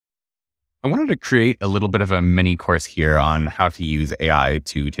I wanted to create a little bit of a mini course here on how to use AI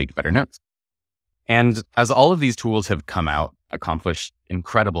to take better notes. And as all of these tools have come out, accomplished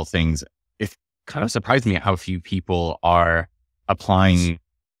incredible things, it kind of surprised me how few people are applying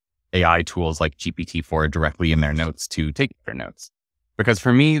AI tools like GPT-4 directly in their notes to take better notes. Because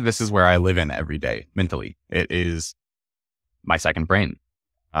for me, this is where I live in every day mentally. It is my second brain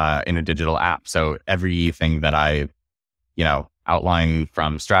in a digital app. So everything that I, outline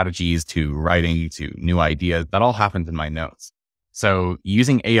from strategies to writing to new ideas, that all happens in my notes. So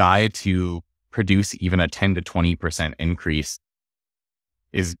using AI to produce even a 10 to 20% increase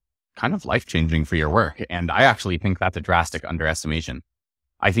is kind of life-changing for your work. And I actually think that's a drastic underestimation.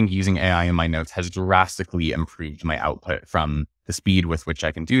 I think using AI in my notes has drastically improved my output, from the speed with which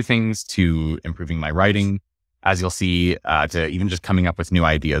I can do things to improving my writing, as you'll see, to even just coming up with new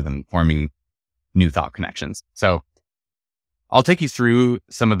ideas and forming new thought connections. So I'll take you through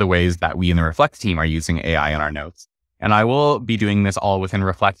some of the ways that we in the Reflect team are using AI in our notes. And I will be doing this all within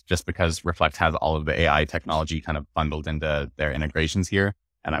Reflect, just because Reflect has all of the AI technology kind of bundled into their integrations here,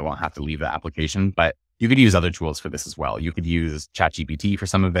 and I won't have to leave the application. But you could use other tools for this as well. You could use ChatGPT for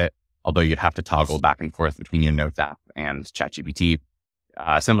some of it, although you'd have to toggle back and forth between your Notes app and ChatGPT.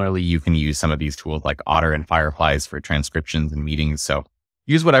 Similarly, you can use some of these tools like Otter and Fireflies for transcriptions and meetings. So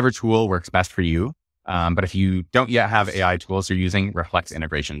use whatever tool works best for you. But if you don't yet have AI tools you're using, Reflect's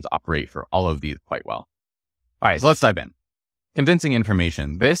integrations operate for all of these quite well. All right, so let's dive in. Condensing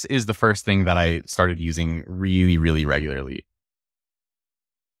information. This is the first thing that I started using really, really regularly.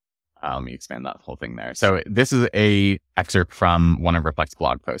 Let me expand that whole thing there. So this is a excerpt from one of Reflect's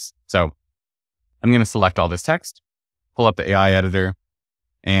blog posts. So I'm going to select all this text, pull up the AI editor,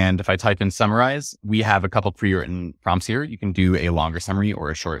 and if I type in summarize, we have a couple pre-written prompts here. You can do a longer summary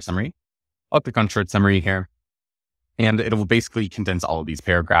or a short summary. I'll click on short summary here, and it will basically condense all of these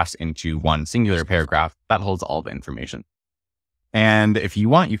paragraphs into one singular paragraph that holds all the information. And if you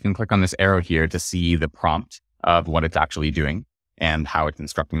want, you can click on this arrow here to see the prompt of what it's actually doing and how it's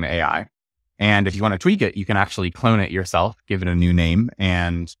instructing the AI. And if you want to tweak it, you can actually clone it yourself, give it a new name,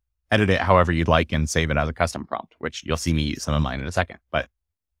 and edit it however you'd like and save it as a custom prompt, which you'll see me use some of mine in a second. But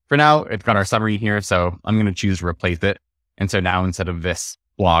for now, it's got our summary here, so I'm going to choose to replace it. And so now, instead of this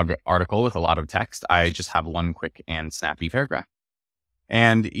blog article with a lot of text, I just have one quick and snappy paragraph.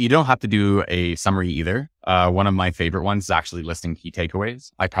 And you don't have to do a summary either. One of my favorite ones is actually listing key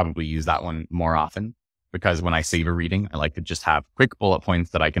takeaways. I probably use that one more often because when I save a reading, I like to just have quick bullet points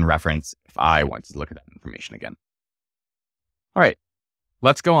that I can reference if I want to look at that information again. All right,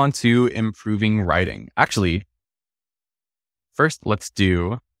 let's go on to improving writing. Actually, first, let's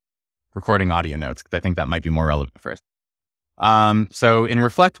do recording audio notes, because I think that might be more relevant first. So in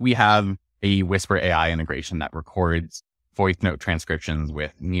Reflect, we have a Whisper AI integration that records voice note transcriptions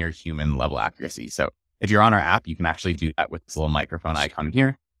with near human level accuracy. So if you're on our app, you can actually do that with this little microphone icon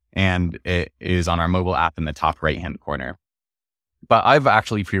here. And it is on our mobile app in the top right-hand corner. But I've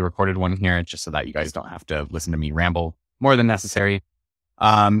actually pre-recorded one here just so that you guys don't have to listen to me ramble more than necessary.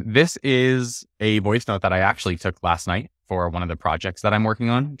 This is a voice note that I actually took last night for one of the projects that I'm working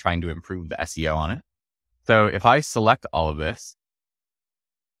on, trying to improve the SEO on it. So if I select all of this,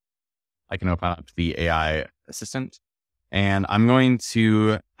 I can open up the AI assistant, and I'm going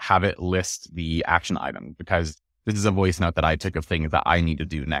to have it list the action item, because this is a voice note that I took of things that I need to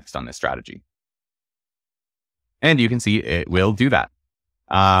do next on this strategy. And you can see it will do that.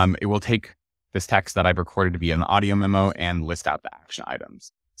 It will take this text that I've recorded to be an audio memo and list out the action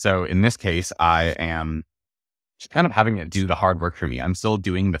items. So in this case, I am just kind of having it do the hard work for me. I'm still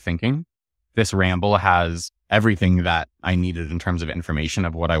doing the thinking. This ramble has everything that I needed in terms of information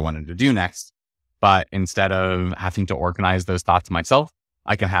of what I wanted to do next. But instead of having to organize those thoughts myself,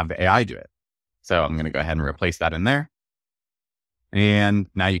 I can have the AI do it. So I'm going to go ahead and replace that in there. And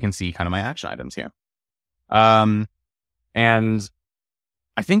now you can see kind of my action items here. And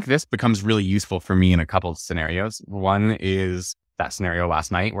I think this becomes really useful for me in a couple of scenarios. One is that scenario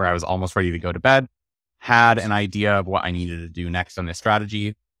last night where I was almost ready to go to bed, had an idea of what I needed to do next on this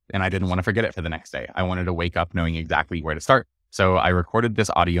strategy, and I didn't want to forget it for the next day. I wanted to wake up knowing exactly where to start. So I recorded this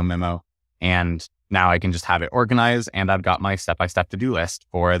audio memo, and now I can just have it organized, and I've got my step-by-step to-do list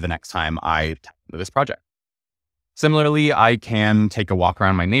for the next time I tackle this project. Similarly, I can take a walk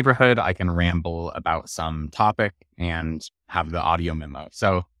around my neighborhood. I can ramble about some topic and have the audio memo.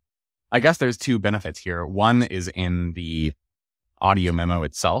 So I guess there's two benefits here. One is in the audio memo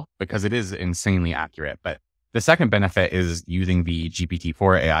itself, because it is insanely accurate. But the second benefit is using the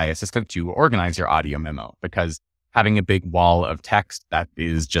GPT-4 AI assistant to organize your audio memo, because having a big wall of text that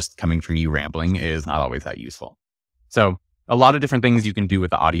is just coming from you rambling is not always that useful. So a lot of different things you can do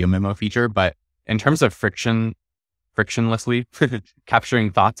with the audio memo feature, but in terms of frictionlessly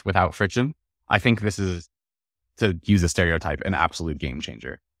capturing thoughts without friction, I think this is, to use a stereotype, an absolute game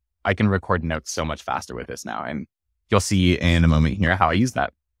changer. I can record notes so much faster with this now, and you'll see in a moment here how I use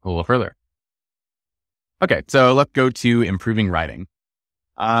that a little further. Okay, so let's go to improving writing.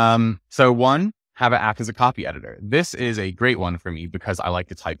 So one, have it act as a copy editor. This is a great one for me because I like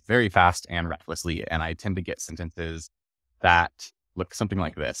to type very fast and recklessly, and I tend to get sentences that look something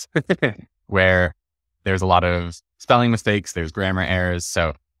like this, where there's a lot of spelling mistakes, there's grammar errors.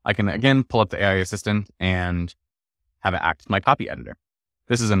 So I can, again, pull up the AI assistant and have it act as my copy editor.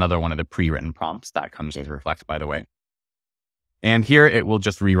 This is another one of the pre-written prompts that comes with Reflect, by the way. And here it will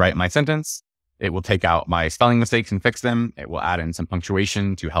just rewrite my sentence. It will take out my spelling mistakes and fix them. It will add in some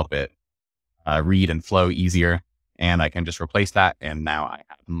punctuation to help it read and flow easier. And I can just replace that. And now I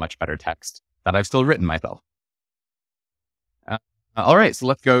have much better text that I've still written myself. All right, so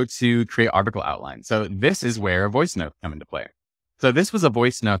let's go to create article outline. So this is where voice notes come into play. So this was a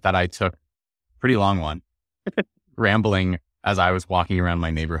voice note that I took, pretty long one, rambling as I was walking around my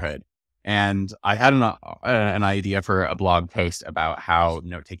neighborhood. And I had an idea for a blog post about how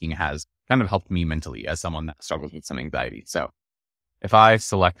note-taking has kind of helped me mentally as someone that struggles with some anxiety. So if I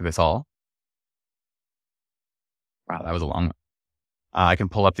select this all, wow, that was a long one. I can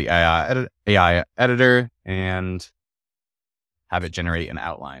pull up the AI editor and have it generate an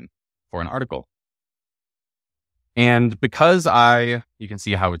outline for an article. And because you can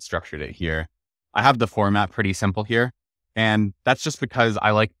see how it's structured it here, I have the format pretty simple here. And that's just because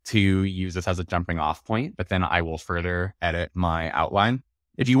I like to use this as a jumping off point, but then I will further edit my outline.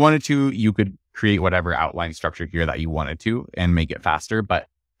 If you wanted to, you could create whatever outline structure here that you wanted to and make it faster. But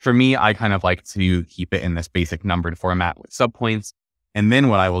for me, I kind of like to keep it in this basic numbered format with subpoints. And then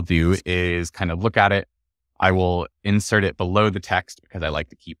what I will do is kind of look at it. I will insert it below the text because I like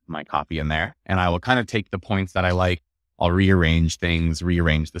to keep my copy in there. And I will kind of take the points that I like. I'll rearrange things,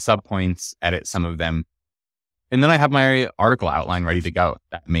 rearrange the subpoints, edit some of them. And then I have my article outline ready to go.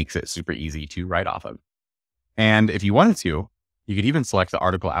 That makes it super easy to write off of. And if you wanted to, you could even select the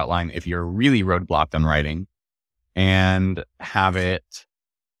article outline if you're really roadblocked on writing and have it.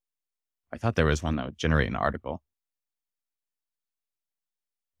 I thought there was one that would generate an article.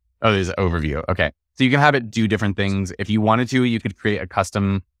 Oh, there's an overview. Okay. So you can have it do different things. If you wanted to, you could create a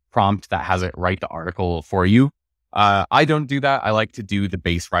custom prompt that has it write the article for you. I don't do that. I like to do the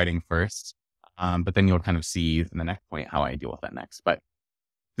base writing first. But then you'll kind of see in the next point how I deal with that next. But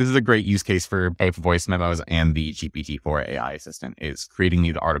this is a great use case for both voice memos and the GPT-4 AI assistant, is creating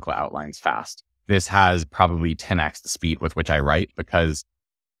these article outlines fast. This has probably 10x the speed with which I write because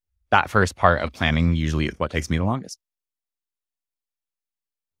that first part of planning usually is what takes me the longest.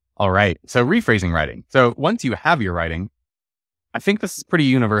 All right. So rephrasing writing. So once you have your writing, I think this is pretty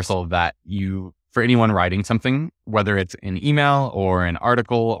universal that for anyone writing something, whether it's an email or an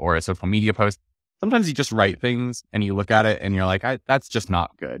article or a social media post, sometimes you just write things and you look at it and you're like, that's just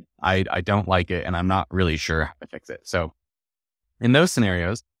not good. I don't like it and I'm not really sure how to fix it. So in those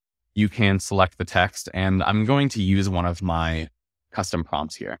scenarios, you can select the text, and I'm going to use one of my custom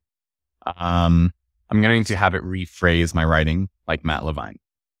prompts here. I'm going to have it rephrase my writing like Matt Levine.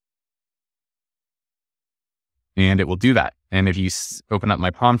 And it will do that. And if you open up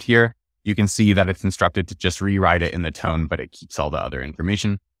my prompt here, you can see that it's instructed to just rewrite it in the tone, but it keeps all the other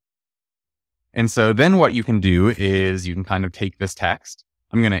information. And so then what you can do is you can kind of take this text.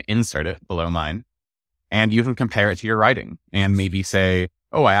 I'm going to insert it below mine, and you can compare it to your writing and maybe say,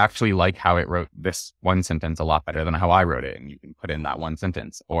 oh, I actually like how it wrote this one sentence a lot better than how I wrote it. And you can put in that one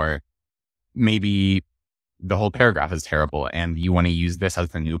sentence. Or maybe the whole paragraph is terrible and you want to use this as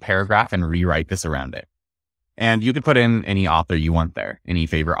the new paragraph and rewrite this around it. And you could put in any author you want there, any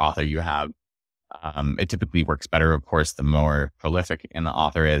favorite author you have. It typically works better, of course, the more prolific an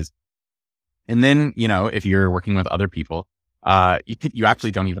author is. And then, if you're working with other people, you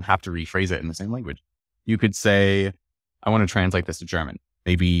actually don't even have to rephrase it in the same language. You could say, I want to translate this to German.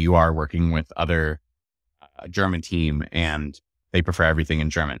 Maybe you are working with other German team and they prefer everything in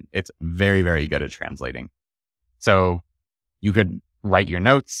German. It's very, very good at translating. So you could write your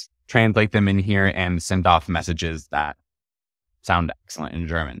notes, translate them in here, and send off messages that sound excellent in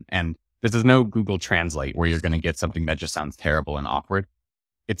German. And this is no Google Translate where you're going to get something that just sounds terrible and awkward.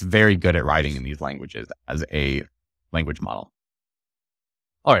 It's very good at writing in these languages as a language model.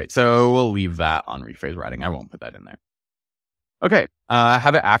 All right, so we'll leave that on rephrase writing. I won't put that in there. Okay,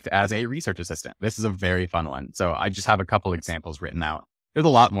 have it act as a research assistant. This is a very fun one. So I just have a couple examples written out. There's a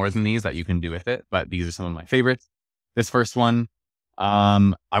lot more than these that you can do with it, but these are some of my favorites. This first one,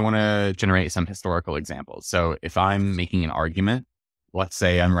 I want to generate some historical examples. So if I'm making an argument, let's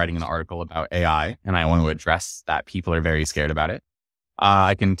say I'm writing an article about AI and I want to address that people are very scared about it.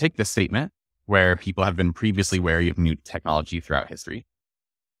 I can take this statement where people have been previously wary of new technology throughout history.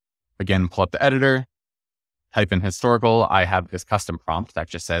 Again, pull up the editor, type in historical. I have this custom prompt that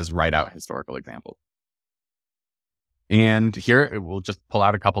just says, write out historical examples. And here it will just pull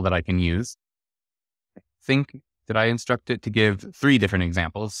out a couple that I can use. Did I instruct it to give 3 different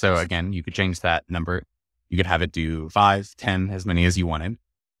examples? So again, you could change that number. You could have it do 5, 10, as many as you wanted.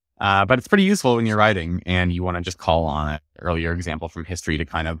 But it's pretty useful when you're writing and you want to just call on an earlier example from history to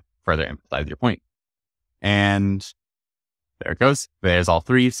kind of further emphasize your point. And there it goes. There's all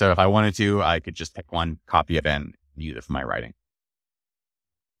 3. So if I wanted to, I could just pick one, copy it in, use it for my writing.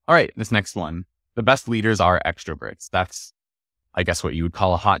 All right, this next one. The best leaders are extroverts. That's, I guess, what you would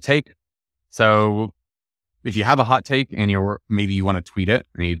call a hot take. So if you have a hot take and maybe you want to tweet it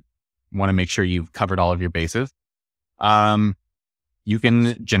and you want to make sure you've covered all of your bases, you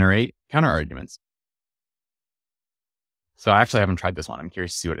can generate counter arguments. So I actually haven't tried this one. I'm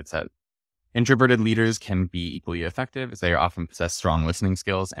curious to see what it says. Introverted leaders can be equally effective as they often possess strong listening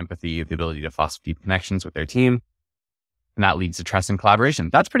skills, empathy, the ability to foster deep connections with their team. And that leads to trust and collaboration.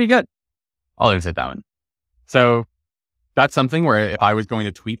 That's pretty good. I'll insert that one. So that's something where if I was going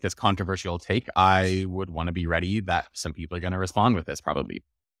to tweet this controversial take, I would want to be ready that some people are going to respond with this probably.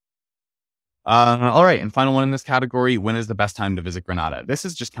 All right. And final one in this category, when is the best time to visit Granada? This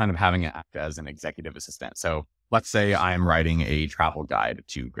is just kind of having it act as an executive assistant. So let's say I'm writing a travel guide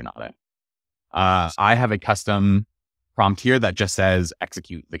to Granada. I have a custom prompt here that just says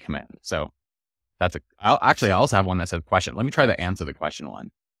execute the command. So I also have one that says question. Let me try to answer the question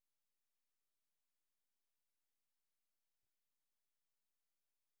one.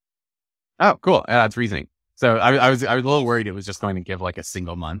 Oh, cool. Yeah, that's reasoning. So I was a little worried it was just going to give like a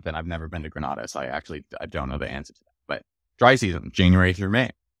single month, and I've never been to Granada, so I don't know the answer to that. But dry season, January through May.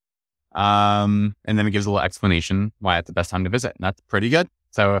 And then it gives a little explanation why it's the best time to visit. And that's pretty good.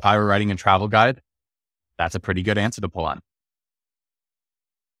 So if I were writing a travel guide, that's a pretty good answer to pull on.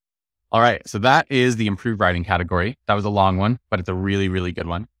 All right. So that is the improved writing category. That was a long one, but it's a really, really good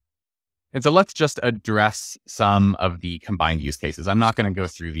one. And so let's just address some of the combined use cases. I'm not going to go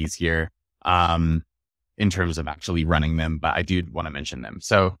through these here in terms of actually running them, but I do want to mention them.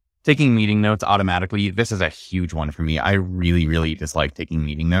 So taking meeting notes automatically, this is a huge one for me. I really, really dislike taking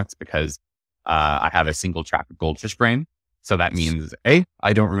meeting notes because I have a single track of goldfish brain. So that means A,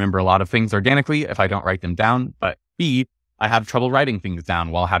 I don't remember a lot of things organically if I don't write them down, but B, I have trouble writing things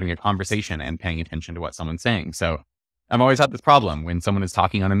down while having a conversation and paying attention to what someone's saying. So I've always had this problem when someone is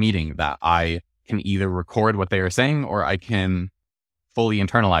talking on a meeting that I can either record what they are saying or I can fully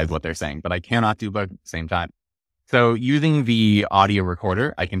internalize what they're saying, but I cannot do both at the same time. So using the audio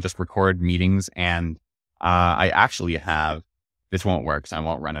recorder, I can just record meetings, and I actually have, this won't work, so I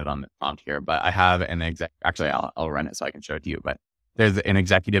won't run it on the prompt here, but I have actually I'll run it so I can show it to you, but there's an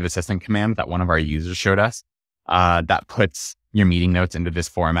executive assistant command that one of our users showed us that puts your meeting notes into this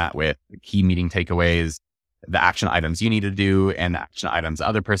format with key meeting takeaways, the action items you need to do, and the action items the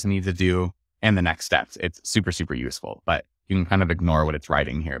other person needs to do, and the next steps. It's super, super useful, but you can kind of ignore what it's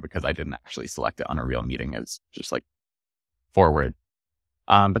writing here because I didn't actually select it on a real meeting. It's just like forward.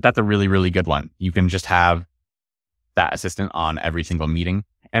 But that's a really, really good one. You can just have that assistant on every single meeting.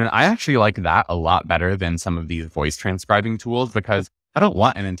 And I actually like that a lot better than some of these voice transcribing tools because I don't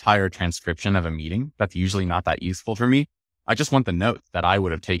want an entire transcription of a meeting. That's usually not that useful for me. I just want the notes that I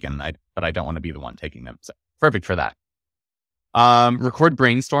would have taken, but I don't want to be the one taking them. So perfect for that. Record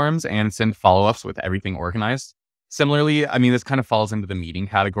brainstorms and send follow-ups with everything organized. Similarly, I mean, this kind of falls into the meeting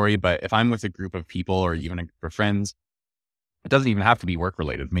category, but if I'm with a group of people or even a group of friends, it doesn't even have to be work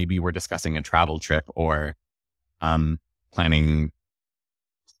related. Maybe we're discussing a travel trip or planning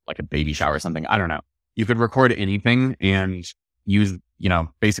like a baby shower or something. I don't know. You could record anything and use,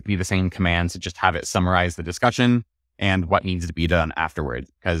 basically the same commands to just have it summarize the discussion and what needs to be done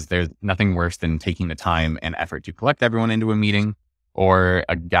afterwards, because there's nothing worse than taking the time and effort to collect everyone into a meeting or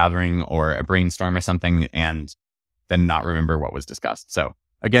a gathering or a brainstorm or something and then not remember what was discussed. So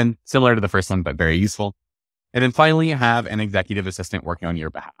again, similar to the first one, but very useful. And then finally, have an executive assistant working on your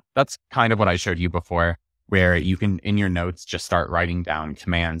behalf. That's kind of what I showed you before, where you can, in your notes, just start writing down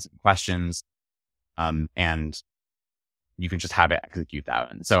commands and questions, and you can just have it execute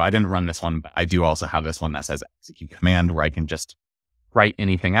that. And so I didn't run this one, but I do also have this one that says execute command, where I can just write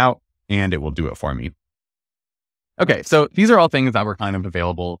anything out and it will do it for me. Okay, so these are all things that were kind of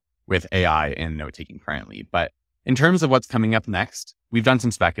available with AI and note-taking currently. But in terms of what's coming up next, we've done some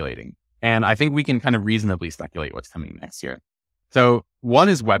speculating. And I think we can kind of reasonably speculate what's coming next year. So one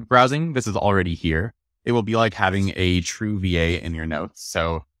is web browsing. This is already here. It will be like having a true VA in your notes.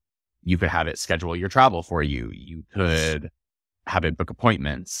 So you could have it schedule your travel for you. You could have it book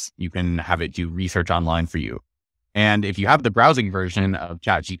appointments. You can have it do research online for you. And if you have the browsing version of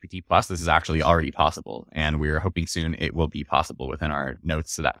ChatGPT Plus, this is actually already possible. And we're hoping soon it will be possible within our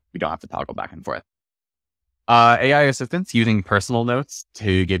notes so that we don't have to toggle back and forth. AI assistants using personal notes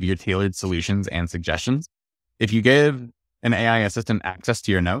to give you tailored solutions and suggestions. If you give an AI assistant access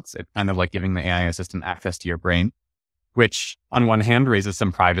to your notes, it's kind of like giving the AI assistant access to your brain, which on one hand raises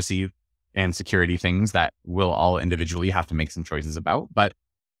some privacy and security things that we'll all individually have to make some choices about. But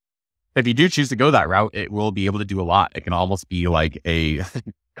if you do choose to go that route, it will be able to do a lot. It can almost be like a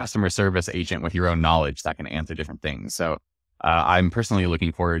customer service agent with your own knowledge that can answer different things. So I'm personally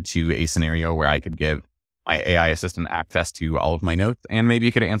looking forward to a scenario where I could give my AI assistant access to all of my notes, and maybe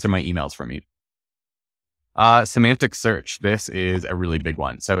it could answer my emails for me. Semantic search. This is a really big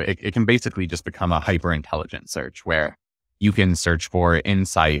one. So it can basically just become a hyper intelligent search where you can search for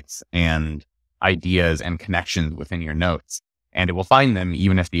insights and ideas and connections within your notes, and it will find them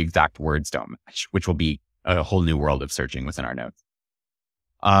even if the exact words don't match, which will be a whole new world of searching within our notes.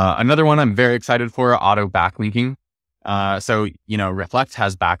 Another one I'm very excited for, auto backlinking. So, Reflect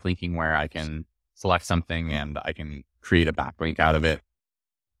has backlinking where I can select something and I can create a backlink out of it.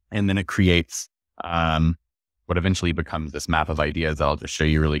 And then it creates what eventually becomes this map of ideas that I'll just show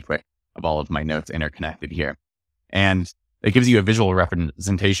you really quick of all of my notes interconnected here. And it gives you a visual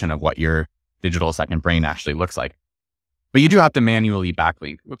representation of what your digital second brain actually looks like. But you do have to manually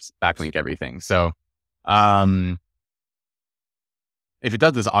backlink everything. So if it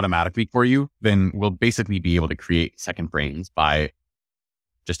does this automatically for you, then we'll basically be able to create second brains by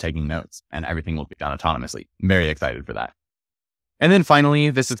just taking notes, and everything will be done autonomously. I'm very excited for that. And then finally,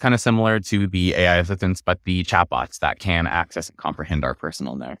 this is kind of similar to the AI assistants, but the chatbots that can access and comprehend our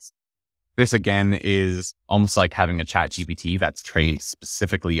personal notes. This again is almost like having a chat GPT that's trained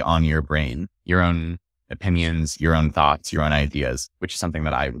specifically on your brain, your own opinions, your own thoughts, your own ideas, which is something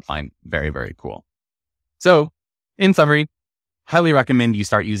that I would find very, very cool. So in summary, highly recommend you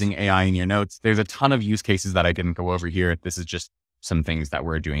start using AI in your notes. There's a ton of use cases that I didn't go over here. This is just some things that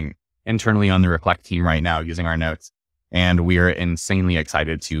we're doing internally on the Reflect team right now using our notes. And we are insanely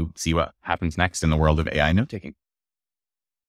excited to see what happens next in the world of AI note taking.